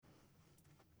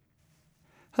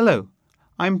Hello,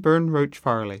 I'm Byrne Roach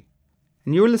Farley,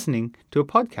 and you're listening to a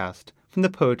podcast from the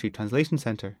Poetry Translation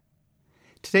Centre.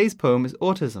 Today's poem is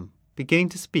Autism Beginning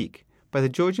to Speak by the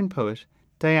Georgian poet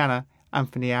Diana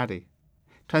Anphimiadi,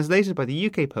 translated by the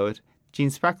UK poet Jean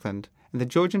Sprackland and the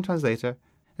Georgian translator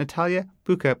Natalia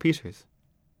Bukia-Peters.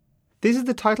 This is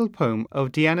the title poem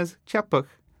of Diana's Chapbook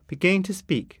Beginning to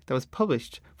Speak that was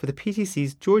published for the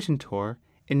PTC's Georgian tour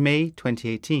in May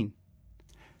 2018.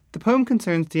 The poem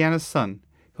concerns Diana's son,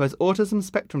 who has Autism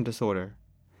Spectrum Disorder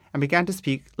and began to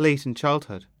speak late in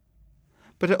childhood.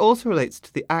 But it also relates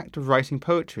to the act of writing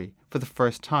poetry for the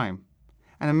first time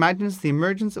and imagines the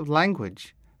emergence of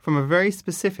language from a very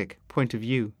specific point of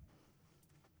view.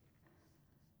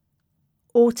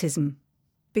 Autism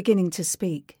Beginning to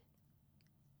Speak.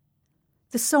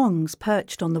 The songs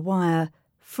perched on the wire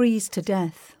freeze to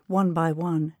death one by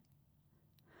one.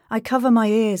 I cover my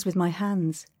ears with my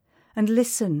hands and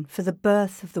listen for the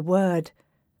birth of the word,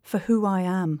 for who I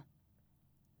am.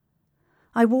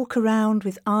 I walk around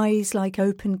with eyes like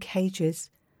open cages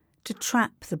to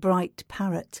trap the bright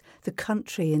parrot, the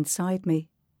country inside me.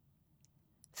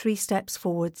 3 steps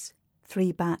forwards,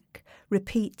 3 back,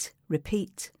 repeat,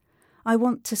 repeat. I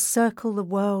want to circle the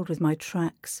world with my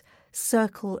tracks,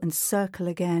 circle and circle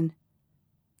again.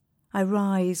 I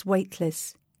rise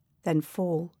weightless, then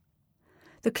fall.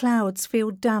 The clouds feel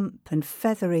damp and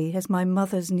feathery as my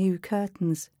mother's new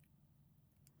curtains.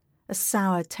 A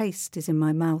sour taste is in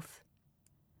my mouth.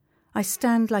 I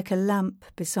stand like a lamp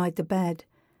beside the bed,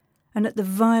 and at the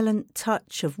violent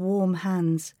touch of warm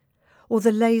hands, or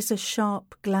the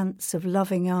laser-sharp glance of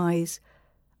loving eyes,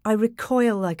 I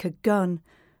recoil like a gun,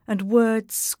 and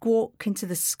words squawk into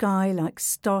the sky like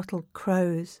startled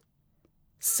crows.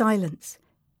 Silence!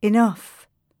 Enough!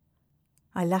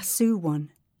 I lasso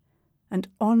one, and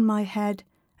on my head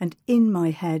and in my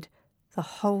head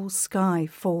the whole sky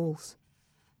falls.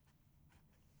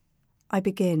 I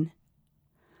begin.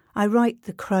 I write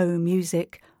the crow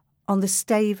music on the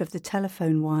stave of the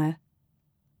telephone wire.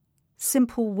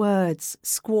 Simple words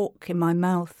squawk in my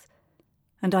mouth,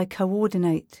 and I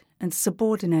coordinate and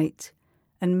subordinate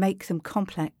and make them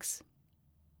complex.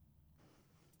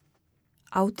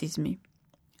 Autism.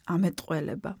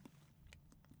 ამეტყველება.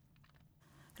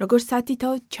 Როგორც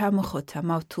სათითაოდ ჩამოხოცა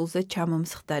მავთულზე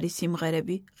ჩამომსხდარი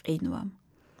სიმღერები ყინვამ.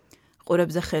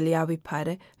 ყურებზე ხელი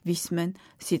ავიფარე, ვისმენ,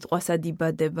 სიტყვასა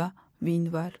დიბადება, ვინ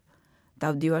ვარ.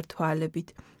 დავდივარ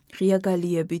თვალებით, ღია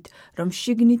გალიებით, რომ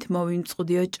შიგნით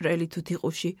მოვიმწყდიო ჭრელი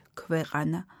თუთიყუში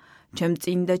ქვეყანა. ჩემ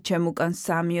წინ და ჩემ უკან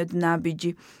სამიოდ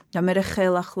ნაბიჯი და მერე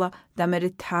ხელახლა და მერე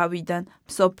თავიდან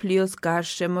მსოფლიოს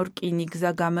გარშემო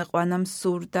რკინიგზა გამეყვანა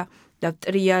მსურდა და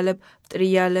ვტრიალებ,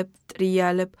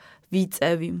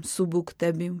 ვიწევი,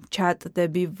 მსუბუქდები,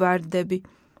 ჩატდები, ვარდები,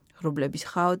 ღრუბლების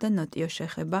ხაო და ნოტიო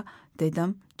შეხება,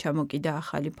 დედამ ჩამოკიდა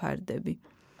ახალი ფარდები.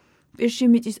 პირში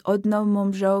მიწის ოდნავ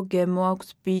მომჟაო გემო აქვს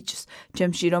ბიჭს,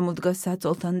 ჩემში რომ უდგას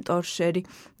საწოლთან ტორშერი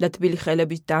და თბილი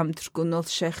ხელების დამთრგუნულ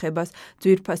შეხებას,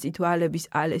 ძვირფასი თვალების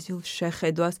ალესილ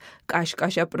შეხედვას,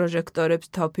 კაშკაშა პროჟექტორებს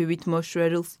თოფივით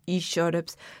მოშვერულს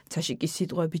იშორებს, ცაშიკი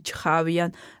სიტყვები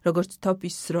ჩხავიან, როგორც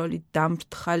თოფის სროლი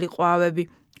დამრთხალი ყვავები,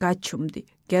 გაჩუმდი,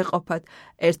 გეყოფათ,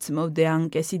 ერთს მოვდე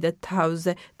ანკესი და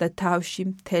თავზე და თავში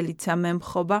მთელიცა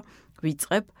მემხობა,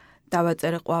 ვიწყებ,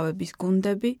 დავაწერე ყვავების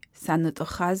გუნდები, სანოტო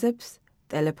ხაზებს,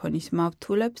 ტელეფონის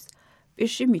მავთულებს,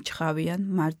 პირში მიჩხავიან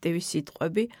მარტივი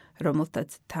სიტყვები,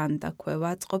 რომელთაც თან დაქვე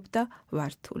ვაწყობ და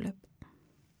ვართულებ.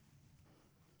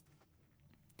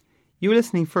 You were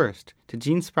listening first to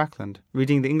Jean Sprackland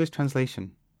reading the English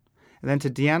translation, and then to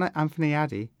Diana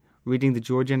Anphimiadi reading the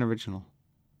Georgian original.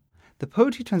 The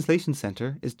Poetry Translation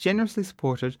Centre is generously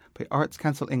supported by Arts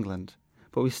Council England,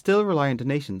 but we still rely on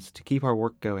donations to keep our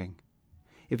work going.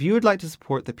 If you would like to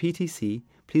support the PTC,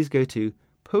 please go to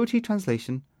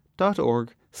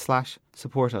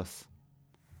poetrytranslation.org/support us.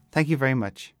 Thank you very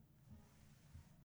much.